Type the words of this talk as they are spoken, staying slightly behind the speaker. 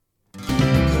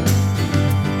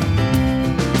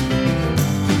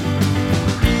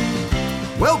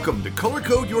Welcome to Color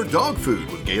Code Your Dog Food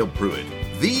with Gail Pruitt,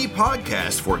 the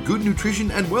podcast for good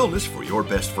nutrition and wellness for your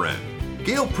best friend.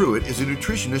 Gail Pruitt is a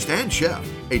nutritionist and chef,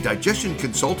 a digestion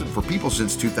consultant for people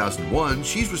since 2001.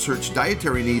 She's researched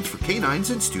dietary needs for canines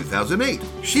since 2008.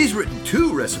 She's written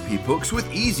 2 recipe books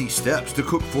with easy steps to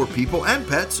cook for people and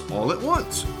pets all at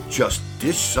once. Just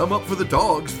dish some up for the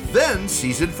dogs, then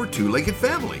season for two-legged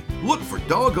family. Look for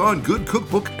Doggone Good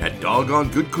Cookbook at Doggone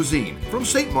Good Cuisine from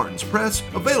St. Martin's Press,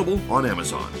 available on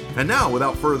Amazon. And now,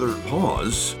 without further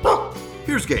pause,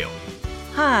 here's Gail.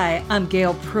 Hi, I'm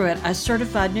Gail Pruitt, a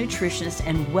certified nutritionist,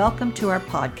 and welcome to our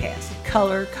podcast,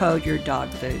 Color Code Your Dog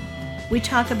Food. We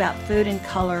talk about food and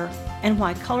color and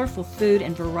why colorful food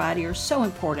and variety are so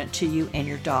important to you and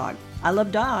your dog. I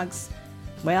love dogs.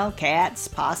 Well, cats,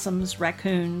 possums,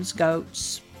 raccoons,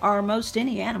 goats, or most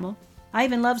any animal. I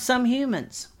even love some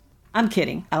humans. I'm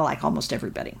kidding. I like almost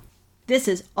everybody. This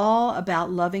is all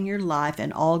about loving your life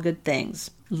and all good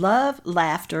things. Love,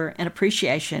 laughter, and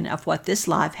appreciation of what this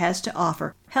life has to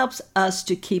offer helps us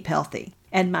to keep healthy,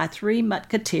 and my 3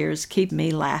 Mutketeers keep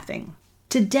me laughing.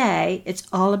 Today, it's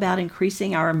all about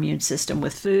increasing our immune system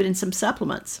with food and some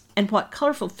supplements, and what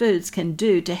colorful foods can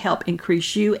do to help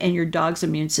increase you and your dog's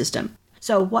immune system.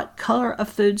 So what color of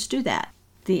foods do that?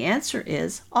 The answer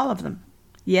is all of them.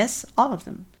 Yes, all of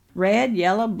them. Red,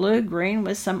 yellow, blue, green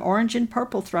with some orange and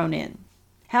purple thrown in.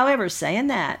 However, saying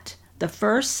that, the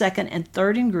first, second, and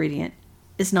third ingredient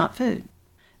is not food.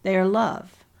 They are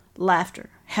love, laughter,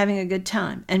 having a good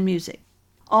time, and music.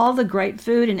 All the great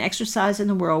food and exercise in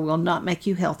the world will not make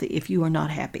you healthy if you are not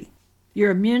happy.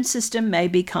 Your immune system may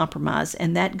be compromised,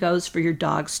 and that goes for your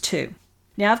dogs too.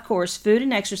 Now, of course, food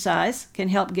and exercise can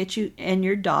help get you and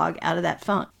your dog out of that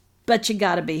funk, but you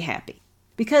gotta be happy.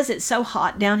 Because it's so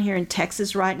hot down here in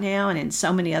Texas right now and in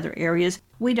so many other areas,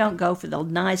 we don't go for the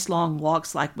nice long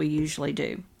walks like we usually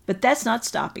do. But that's not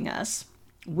stopping us.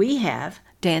 We have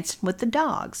Dancing with the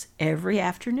Dogs every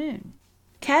afternoon.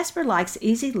 Casper likes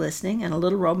easy listening and a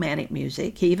little romantic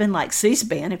music. He even likes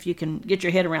C-SPAN, if you can get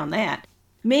your head around that.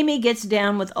 Mimi gets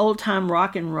down with old-time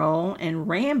rock and roll, and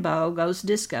Rambo goes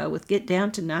disco with Get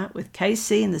Down Tonight with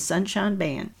KC and the Sunshine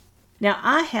Band. Now,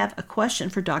 I have a question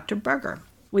for Dr. Berger.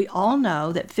 We all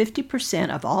know that 50%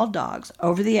 of all dogs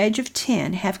over the age of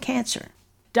 10 have cancer.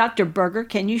 Dr. Berger,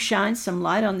 can you shine some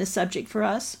light on this subject for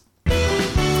us?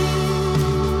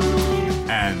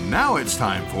 And now it's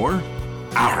time for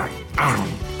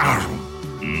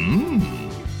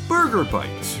Burger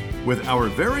Bites with our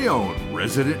very own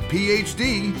resident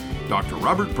PhD, Dr.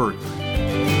 Robert Berger.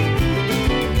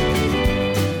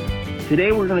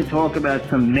 Today we're going to talk about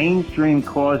some mainstream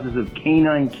causes of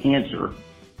canine cancer.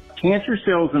 Cancer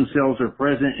cells themselves are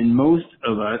present in most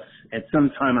of us at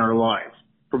some time in our lives,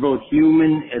 for both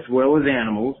human as well as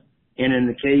animals, and in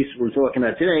the case we're talking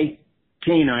about today,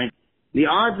 canine. The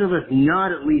odds of us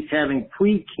not at least having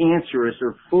precancerous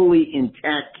or fully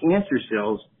intact cancer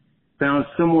cells found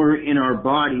somewhere in our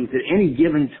bodies at any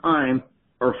given time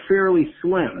are fairly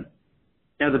slim.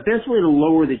 Now, the best way to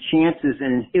lower the chances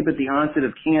and inhibit the onset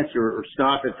of cancer or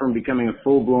stop it from becoming a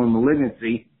full-blown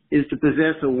malignancy is to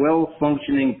possess a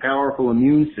well-functioning, powerful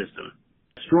immune system.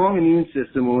 A strong immune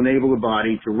system will enable the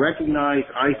body to recognize,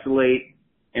 isolate,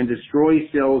 and destroy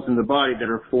cells in the body that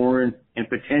are foreign and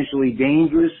potentially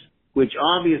dangerous, which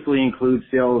obviously includes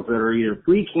cells that are either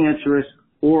precancerous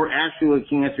or actual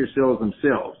cancer cells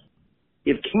themselves.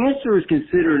 If cancer is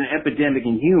considered an epidemic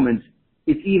in humans,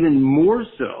 it's even more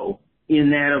so in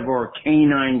that of our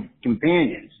canine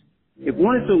companions. If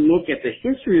one is to look at the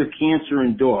history of cancer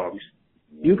in dogs,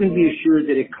 you can be assured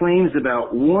that it claims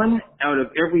about 1 out of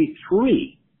every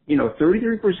 3,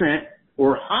 33%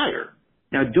 or higher.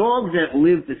 Now, dogs that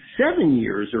live to 7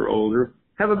 years or older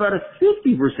have about a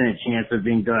 50% chance of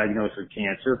being diagnosed with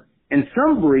cancer, and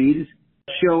some breeds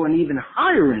show an even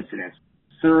higher incidence.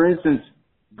 For instance,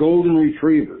 golden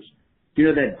retrievers. You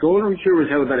know that golden retrievers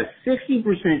have about a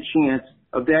 60% chance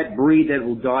of that breed that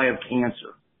will die of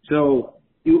cancer. So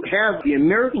you have the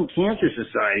American Cancer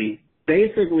Society,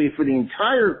 basically for the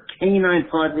entire canine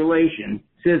population,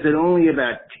 says that only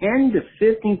about 10 to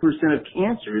 15% of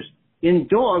cancers in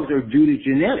dogs are due to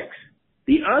genetics.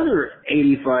 The other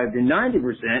 85 to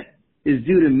 90% is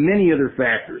due to many other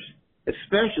factors,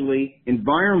 especially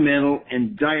environmental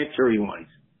and dietary ones.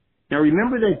 Now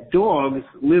remember that dogs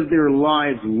live their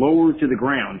lives lower to the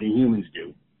ground than humans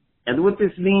do. And what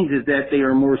this means is that they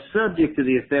are more subject to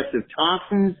the effects of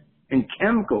toxins and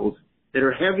chemicals that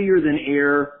are heavier than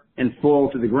air and fall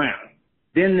to the ground.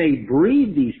 Then they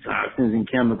breathe these toxins and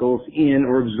chemicals in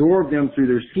or absorb them through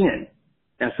their skin.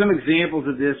 Now some examples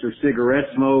of this are cigarette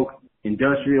smoke,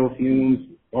 industrial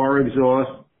fumes, car exhaust,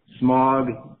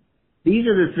 smog. These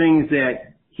are the things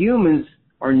that humans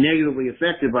are negatively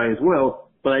affected by as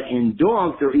well, but in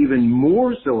dogs, they're even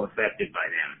more so affected by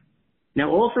them.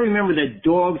 Now, also remember that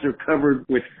dogs are covered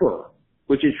with fur,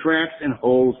 which attracts and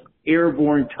holds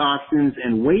airborne toxins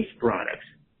and waste products,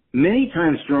 many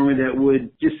times stronger than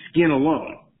would just skin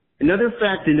alone. Another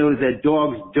fact to note is that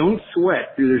dogs don't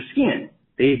sweat through their skin.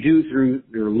 They do through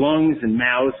their lungs and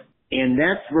mouths, and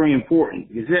that's very important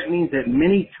because that means that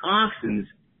many toxins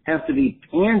have to be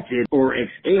panted or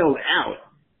exhaled out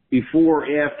before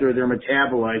or after they're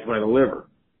metabolized by the liver.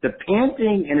 The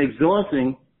panting and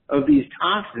exhausting of these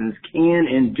toxins can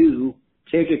and do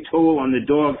take a toll on the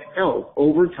dog's health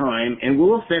over time and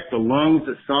will affect the lungs,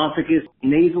 esophagus,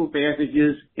 nasal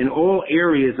passages, and all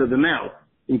areas of the mouth,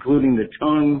 including the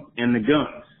tongue and the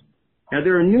gums. Now,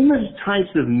 there are numerous types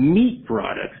of meat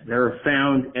products that are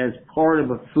found as part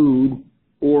of a food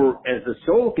or as the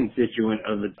sole constituent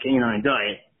of the canine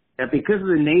diet that because of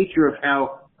the nature of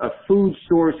how a food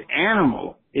source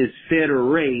animal is fed or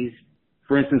raised,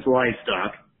 for instance,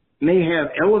 livestock, may have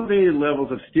elevated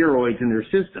levels of steroids in their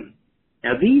system.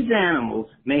 Now, these animals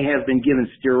may have been given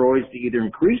steroids to either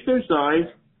increase their size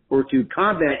or to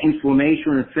combat inflammation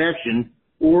or infection,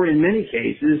 or in many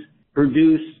cases,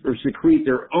 produce or secrete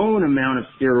their own amount of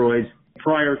steroids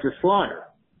prior to slaughter.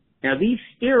 Now, these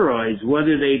steroids,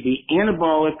 whether they be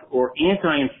anabolic or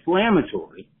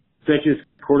anti-inflammatory, such as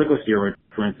corticosteroids,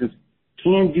 for instance,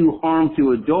 can do harm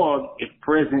to a dog if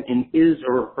present in his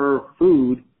or her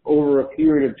food over a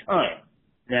period of time.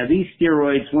 Now, these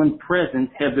steroids, when present,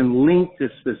 have been linked to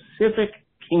specific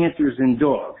cancers in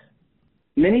dogs.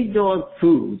 Many dog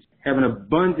foods have an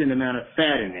abundant amount of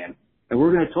fat in them, and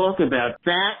we're going to talk about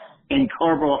fat and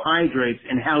carbohydrates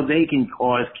and how they can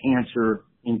cause cancer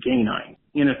in canines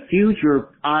in a future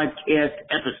podcast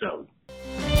episode.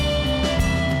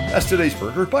 That's today's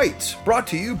Burger Bites, brought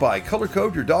to you by Color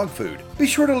Code Your Dog Food. Be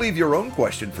sure to leave your own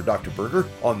question for Dr. Berger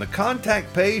on the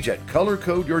contact page at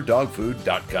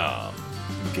colorcodeyourdogfood.com.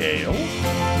 Gail?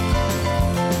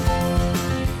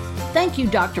 Thank you,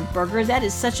 Dr. Berger. That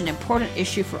is such an important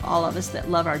issue for all of us that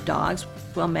love our dogs.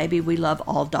 Well, maybe we love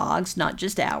all dogs, not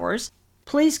just ours.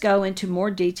 Please go into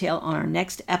more detail on our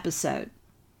next episode.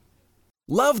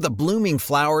 Love the blooming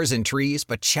flowers and trees,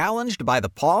 but challenged by the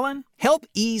pollen? Help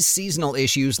ease seasonal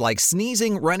issues like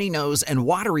sneezing, runny nose, and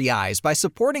watery eyes by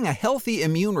supporting a healthy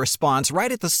immune response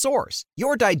right at the source,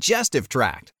 your digestive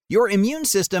tract. Your immune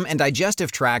system and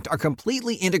digestive tract are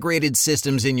completely integrated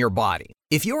systems in your body.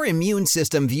 If your immune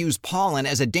system views pollen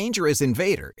as a dangerous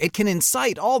invader, it can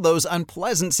incite all those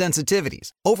unpleasant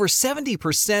sensitivities. Over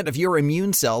 70% of your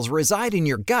immune cells reside in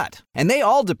your gut, and they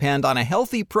all depend on a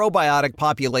healthy probiotic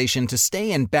population to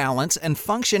stay in balance and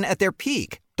function at their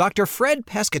peak. Dr. Fred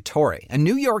Pescatore, a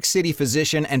New York City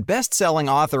physician and best-selling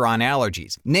author on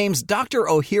allergies, names Dr.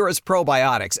 Ohhira's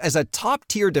probiotics as a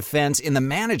top-tier defense in the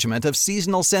management of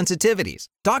seasonal sensitivities.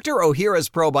 Dr. Ohhira's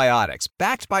probiotics,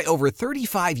 backed by over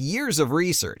 35 years of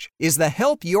research, is the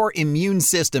help your immune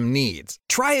system needs.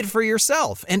 Try it for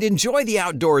yourself and enjoy the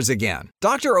outdoors again.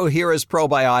 Dr. Ohhira's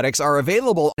probiotics are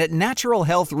available at natural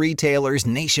health retailers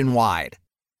nationwide.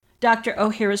 Dr.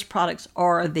 Ohhira's products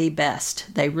are the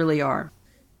best. They really are.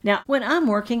 Now, when I'm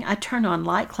working, I turn on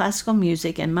light classical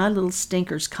music and my little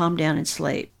stinkers calm down and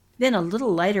sleep. Then a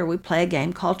little later, we play a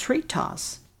game called Treat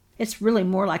Toss. It's really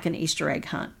more like an Easter egg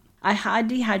hunt. I hide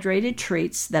dehydrated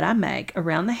treats that I make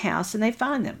around the house and they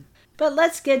find them. But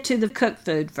let's get to the cooked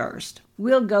food first.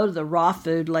 We'll go to the raw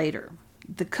food later.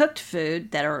 The cooked food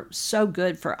that are so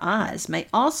good for eyes may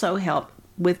also help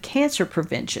with cancer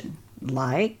prevention,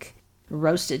 like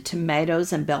roasted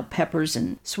tomatoes and bell peppers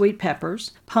and sweet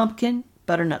peppers, pumpkin,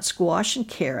 butternut squash, and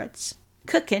carrots.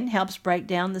 Cooking helps break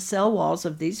down the cell walls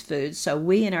of these foods so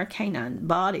we in our canine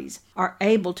bodies are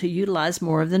able to utilize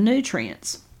more of the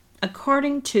nutrients.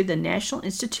 According to the National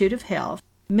Institute of Health,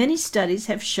 many studies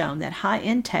have shown that high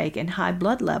intake and high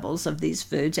blood levels of these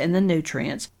foods and the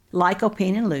nutrients,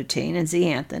 lycopene and lutein and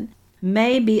zeaxanthin,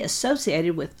 may be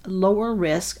associated with lower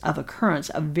risk of occurrence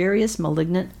of various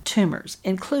malignant tumors,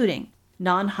 including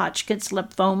non-Hodgkin's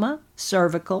lymphoma,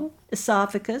 cervical,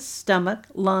 esophagus, stomach,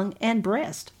 lung, and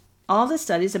breast. All the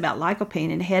studies about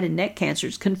lycopene in head and neck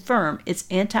cancers confirm its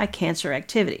anti-cancer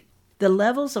activity. The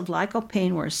levels of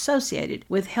lycopene were associated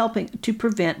with helping to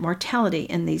prevent mortality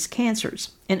in these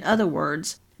cancers. In other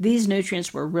words, these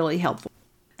nutrients were really helpful.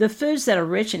 The foods that are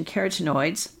rich in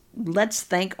carotenoids, let's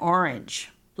think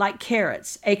orange, like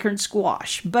carrots, acorn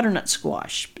squash, butternut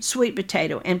squash, sweet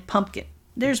potato, and pumpkin.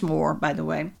 There's more, by the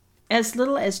way. As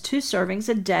little as 2 servings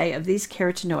a day of these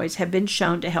carotenoids have been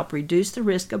shown to help reduce the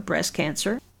risk of breast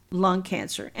cancer, lung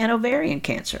cancer, and ovarian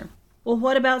cancer. Well,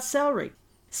 what about celery?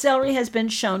 Celery has been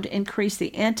shown to increase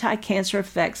the anti-cancer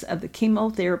effects of the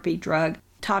chemotherapy drug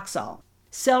Taxol.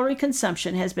 Celery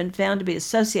consumption has been found to be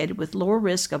associated with lower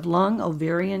risk of lung,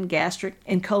 ovarian, gastric,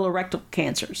 and colorectal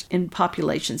cancers in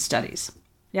population studies.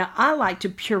 Now, I like to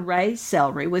puree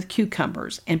celery with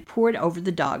cucumbers and pour it over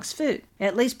the dog's food,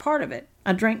 at least part of it.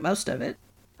 I drink most of it.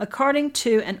 According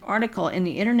to an article in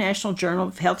the International Journal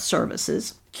of Health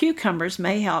Services, cucumbers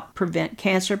may help prevent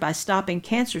cancer by stopping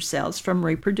cancer cells from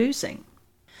reproducing.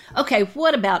 Okay,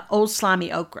 what about old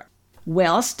slimy okra?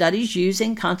 Well, studies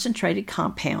using concentrated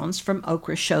compounds from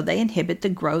okra show they inhibit the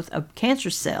growth of cancer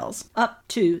cells up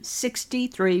to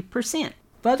 63%.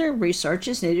 Further research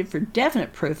is needed for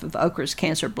definite proof of okra's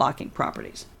cancer-blocking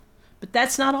properties. But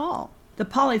that's not all. The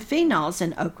polyphenols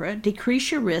in okra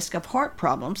decrease your risk of heart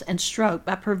problems and stroke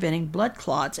by preventing blood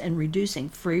clots and reducing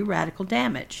free radical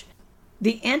damage.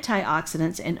 The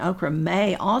antioxidants in okra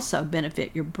may also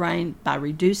benefit your brain by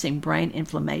reducing brain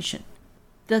inflammation.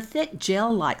 The thick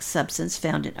gel-like substance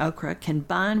found in okra can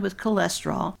bind with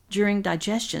cholesterol during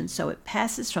digestion so it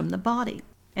passes from the body.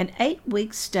 An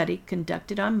 8-week study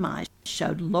conducted on mice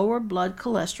showed lower blood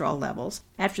cholesterol levels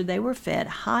after they were fed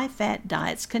high-fat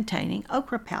diets containing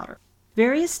okra powder.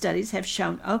 Various studies have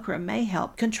shown okra may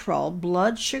help control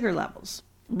blood sugar levels.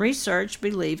 Research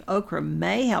believes okra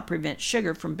may help prevent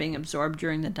sugar from being absorbed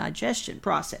during the digestion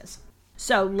process.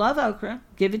 So love okra,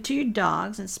 give it to your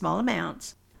dogs in small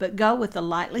amounts, but go with the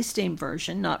lightly steamed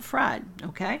version, not fried,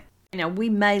 okay? Now, we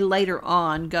may later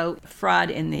on go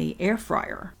fried in the air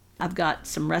fryer. I've got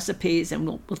some recipes, and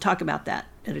we'll talk about that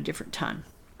at a different time.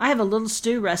 I have a little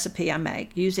stew recipe I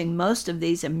make using most of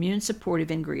these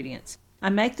immune-supportive ingredients. I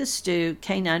make the stew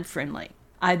canine-friendly.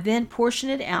 I then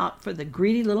portion it out for the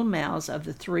greedy little mouths of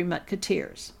the 3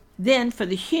 Musketeers. Then, for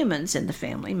the humans in the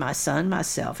family, my son,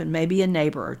 myself, and maybe a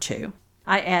neighbor or two,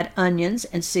 I add onions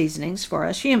and seasonings for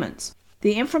us humans.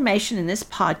 The information in this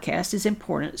podcast is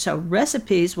important, so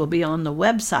recipes will be on the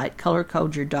website,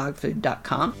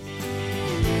 colorcodeyourdogfood.com.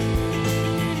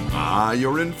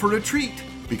 You're in for a treat,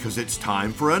 because it's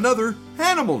time for another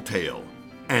Animal Tale.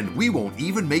 And we won't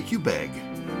even make you beg.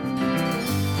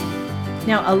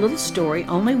 Now, a little story,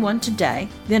 only one today,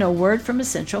 then a word from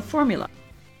Essential Formula.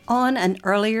 On an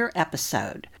earlier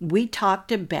episode, we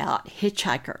talked about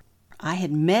Hitchhiker. I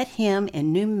had met him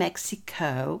in New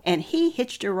Mexico, and he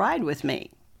hitched a ride with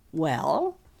me.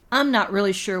 Well, I'm not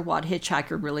really sure what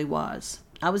Hitchhiker really was.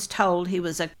 I was told he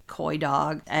was a coy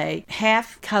dog, a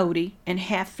half Cody and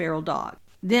half feral dog,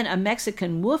 then a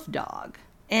Mexican wolf dog.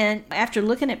 And after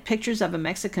looking at pictures of a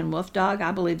Mexican wolf dog,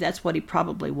 I believe that's what he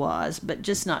probably was, but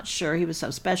just not sure he was so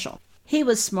special. He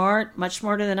was smart, much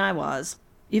smarter than I was.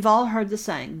 You've all heard the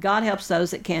saying, God helps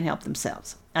those that can't help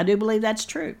themselves. I do believe that's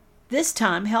true. This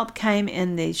time, help came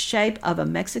in the shape of a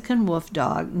Mexican wolf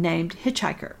dog named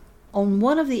Hitchhiker. On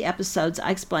one of the episodes,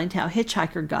 I explained how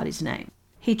Hitchhiker got his name.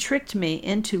 He tricked me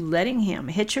into letting him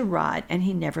hitch a ride, and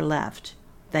he never left.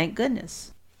 Thank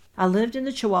goodness. I lived in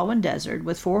the Chihuahuan Desert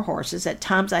with 4 horses. At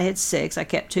times I had 6. I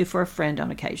kept 2 for a friend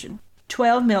on occasion.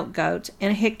 12 milk goats,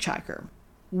 and a Hitchhiker.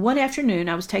 One afternoon,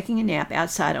 I was taking a nap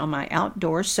outside on my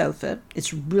outdoor sofa.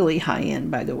 It's really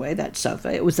high-end, by the way, that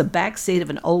sofa. It was the back seat of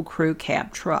an old crew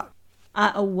cab truck.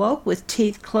 I awoke with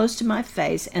teeth close to my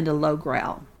face and a low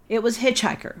growl. It was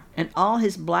Hitchhiker, and all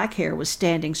his black hair was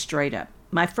standing straight up.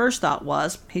 My first thought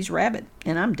was, he's rabid,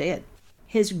 and I'm dead.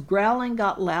 His growling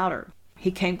got louder. He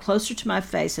came closer to my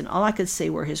face, and all I could see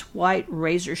were his white,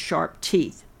 razor-sharp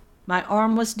teeth. My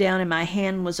arm was down, and my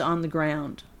hand was on the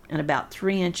ground, and about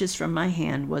 3 inches from my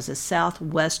hand was a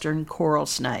southwestern coral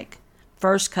snake,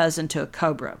 first cousin to a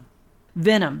cobra.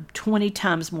 Venom 20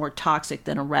 times more toxic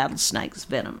than a rattlesnake's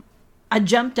venom. I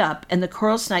jumped up, and the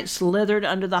coral snake slithered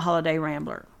under the Holiday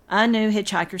Rambler. I knew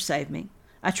Hitchhiker saved me.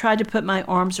 I tried to put my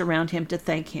arms around him to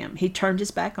thank him. He turned his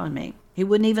back on me. He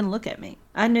wouldn't even look at me.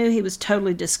 I knew he was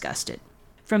totally disgusted.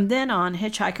 From then on,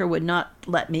 Hitchhiker would not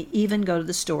let me even go to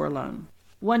the store alone.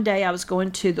 One day I was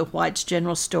going to the White's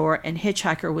General Store, and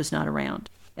Hitchhiker was not around.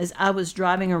 As I was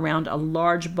driving around a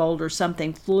large boulder,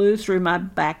 something flew through my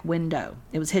back window.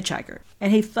 It was Hitchhiker,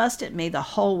 and he fussed at me the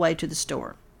whole way to the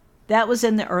store. That was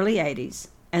in the early 80s,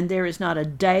 and there is not a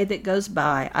day that goes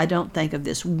by I don't think of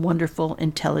this wonderful,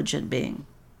 intelligent being.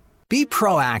 Be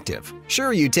proactive.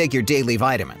 Sure, you take your daily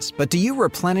vitamins, but do you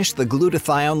replenish the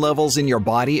glutathione levels in your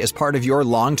body as part of your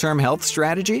long-term health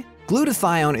strategy?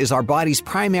 Glutathione is our body's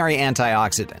primary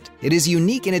antioxidant. It is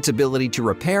unique in its ability to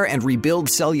repair and rebuild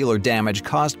cellular damage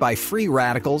caused by free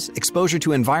radicals, exposure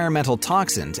to environmental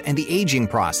toxins, and the aging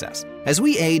process. As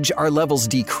we age, our levels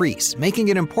decrease, making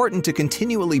it important to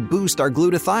continually boost our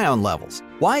glutathione levels.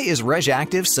 Why is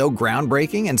RegActive so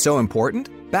groundbreaking and so important?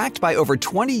 Backed by over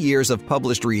 20 years of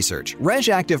published research,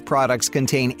 RegActive products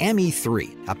contain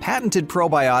ME3, a patented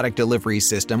probiotic delivery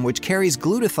system which carries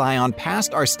glutathione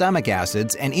past our stomach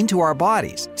acids and into our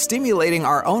bodies, stimulating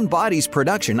our own body's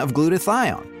production of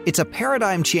glutathione. It's a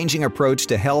paradigm-changing approach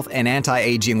to health and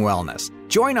anti-aging wellness.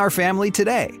 Join our family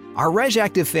today. Our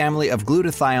RegActive family of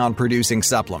glutathione-producing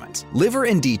supplements, liver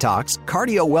and detox,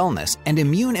 cardio wellness, and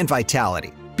immune and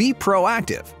vitality. Be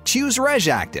proactive. Choose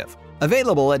RegActive.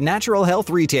 Available at natural health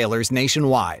retailers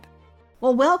nationwide.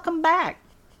 Well, welcome back.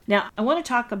 Now, I want to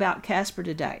talk about Casper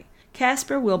today.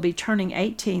 Casper will be turning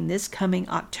 18 this coming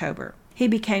October. He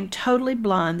became totally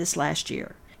blind this last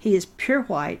year. He is pure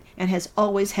white and has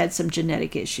always had some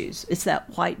genetic issues. It's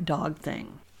that white dog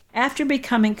thing. After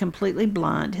becoming completely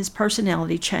blind, his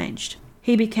personality changed.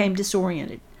 He became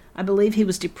disoriented. I believe he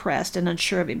was depressed and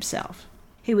unsure of himself.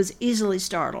 He was easily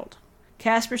startled.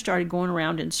 Casper started going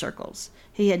around in circles.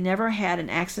 He had never had an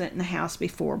accident in the house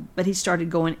before, but he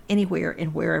started going anywhere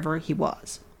and wherever he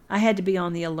was. I had to be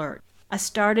on the alert. I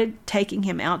started taking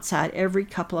him outside every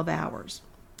couple of hours.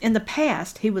 In the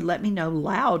past, he would let me know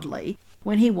loudly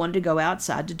when he wanted to go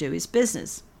outside to do his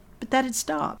business, but that had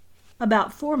stopped.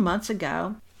 About 4 months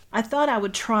ago, I thought I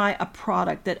would try a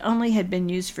product that only had been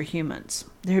used for humans.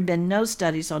 There had been no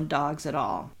studies on dogs at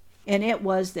all, and it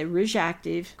was the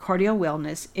RegActive Cardio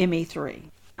Wellness ME3.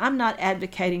 I'm not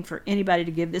advocating for anybody to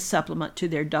give this supplement to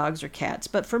their dogs or cats,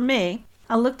 but for me,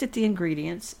 I looked at the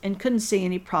ingredients and couldn't see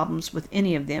any problems with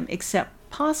any of them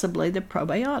except possibly the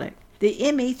probiotic. The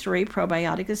ME3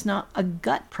 probiotic is not a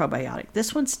gut probiotic.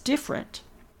 This one's different.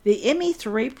 The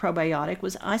ME3 probiotic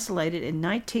was isolated in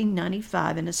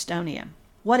 1995 in Estonia.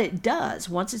 What it does,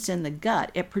 once it's in the gut,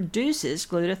 it produces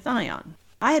glutathione.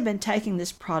 I have been taking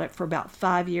this product for about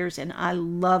 5 years and I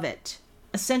love it.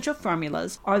 Essential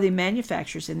Formulas are the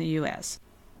manufacturers in the U.S.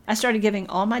 I started giving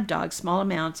all my dogs small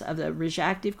amounts of the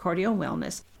RegActive Cardio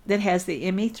Wellness that has the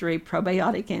ME3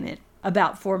 probiotic in it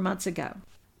about 4 months ago.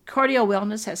 Cardio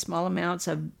Wellness has small amounts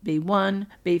of B1,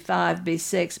 B5,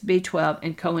 B6, B12,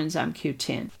 and coenzyme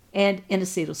Q10, and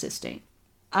N-acetylcysteine.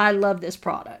 I love this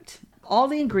product. All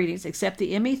the ingredients except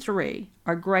the ME3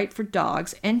 are great for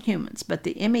dogs and humans, but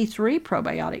the ME3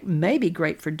 probiotic may be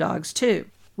great for dogs too.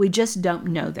 We just don't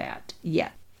know that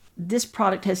yet. This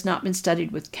product has not been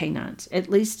studied with canines, at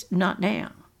least not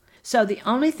now. So the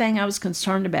only thing I was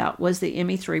concerned about was the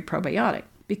ME3 probiotic,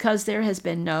 because there has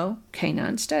been no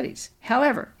canine studies.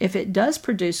 However, if it does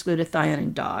produce glutathione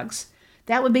in dogs,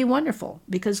 that would be wonderful,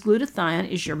 because glutathione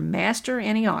is your master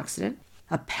antioxidant,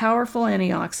 a powerful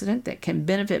antioxidant that can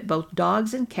benefit both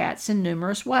dogs and cats in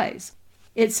numerous ways.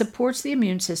 It supports the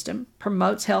immune system,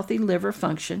 promotes healthy liver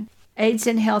function, aids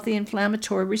in healthy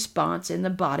inflammatory response in the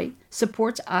body,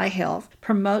 supports eye health,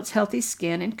 promotes healthy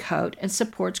skin and coat, and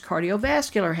supports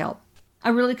cardiovascular health. I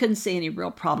really couldn't see any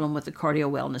real problem with the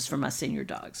cardio wellness for my senior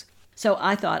dogs. So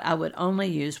I thought I would only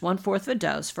use 1/4 of a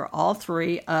dose for all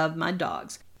 3 of my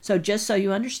dogs. So just so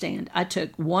you understand, I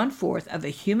took 1/4 of a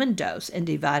human dose and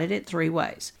divided it 3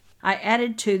 ways. I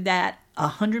added to that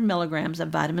 100 milligrams of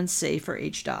vitamin C for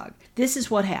each dog. This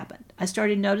is what happened. I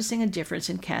started noticing a difference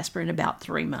in Casper in about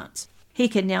 3 months. He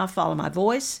can now follow my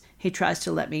voice. He tries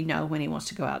to let me know when he wants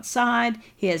to go outside.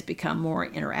 He has become more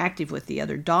interactive with the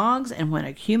other dogs. And when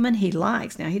a human he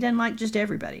likes, now he doesn't like just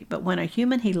everybody, but when a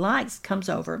human he likes comes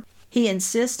over, he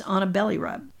insists on a belly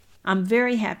rub. I'm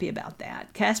very happy about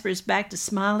that. Casper is back to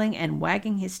smiling and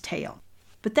wagging his tail.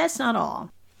 But that's not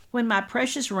all. When my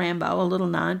precious Rambo, a little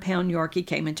 9-pound Yorkie,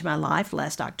 came into my life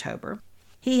last October,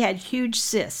 he had huge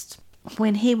cysts.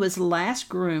 When he was last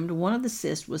groomed, one of the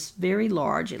cysts was very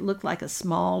large. It looked like a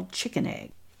small chicken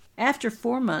egg. After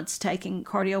 4 months taking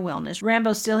Cardio Wellness,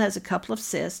 Rambo still has a couple of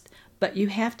cysts, but you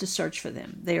have to search for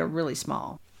them. They are really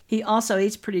small. He also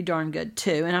eats pretty darn good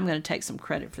too, and I'm going to take some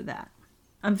credit for that.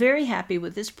 I'm very happy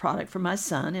with this product for my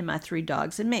son and my 3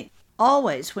 dogs and me.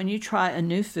 Always, when you try a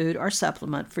new food or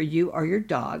supplement for you or your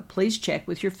dog, please check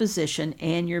with your physician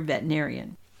and your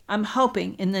veterinarian. I'm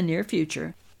hoping in the near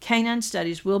future, canine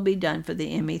studies will be done for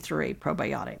the ME3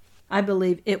 probiotic. I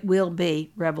believe it will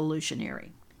be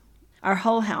revolutionary. Our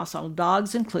whole household,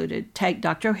 dogs included, take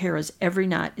Dr. O'Hara's every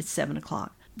night at 7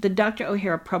 o'clock. The Dr.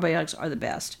 O'Hara probiotics are the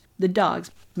best. The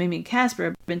dogs, Mimi and Casper,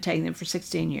 have been taking them for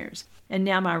 16 years. And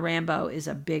now my Rambo is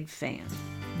a big fan.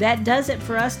 That does it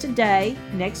for us today.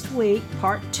 Next week,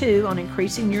 part 2 on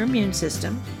increasing your immune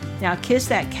system. Now kiss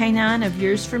that canine of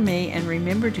yours for me and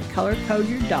remember to color code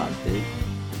your dog food.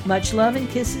 Much love and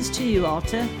kisses to you,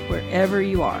 Alta, wherever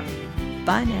you are.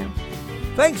 Bye now.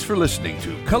 Thanks for listening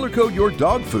to Color Code Your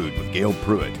Dog Food with Gail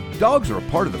Pruitt. Dogs are a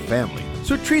part of the family,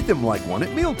 so treat them like one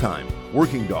at mealtime.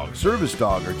 Working dog, service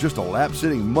dog, or just a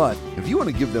lap-sitting mutt, if you want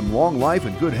to give them long life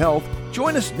and good health,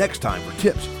 join us next time for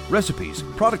tips, recipes,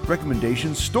 product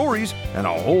recommendations, stories, and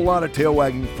a whole lot of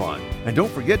tail-wagging fun. And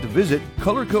don't forget to visit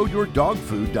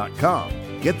colorcodeyourdogfood.com.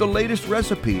 Get the latest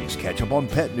recipes, catch up on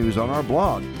pet news on our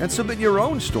blog, and submit your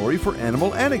own story for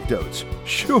animal anecdotes.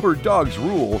 Sure, dogs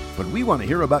rule, but we want to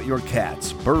hear about your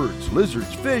cats, birds,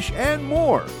 lizards, fish, and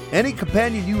more. Any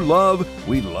companion you love,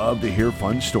 we love to hear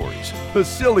fun stories. The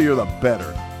sillier the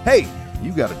better. Hey,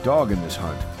 you got a dog in this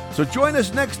hunt. So join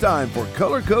us next time for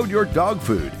Color Code Your Dog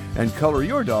Food and color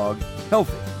your dog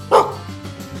healthy.